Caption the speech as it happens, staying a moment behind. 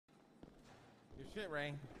shit,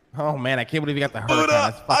 Ray. Oh man, I can't believe you got the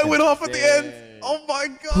hurricane. I went off at the end. Oh my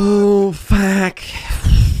god. Oh fuck.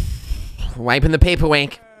 Wiping the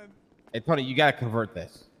paperwork. Hey Tony, you gotta convert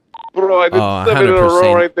this. Bro, I did 7 in a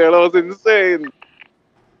row right there. That was insane.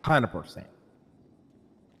 100%.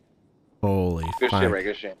 Holy Good fuck. shit, Ray.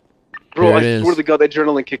 Good shit. Bro, I swear to God, that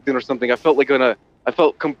adrenaline kicked in or something. I felt like I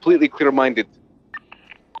felt completely clear-minded.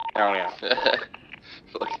 Oh yeah.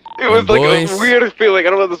 It was like a weird feeling. I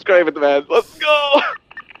don't know how to describe it, man. Let's go.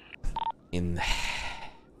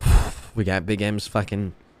 We got Big M's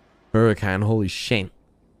fucking hurricane. Holy shit.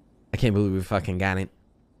 I can't believe we fucking got it.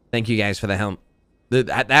 Thank you guys for the help.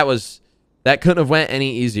 That couldn't have went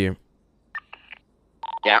any easier.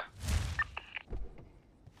 Yeah.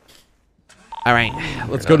 All right,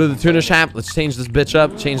 let's go to the tuna shop. Let's change this bitch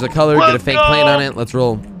up, change the color, get a fake plane on it. Let's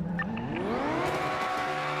roll.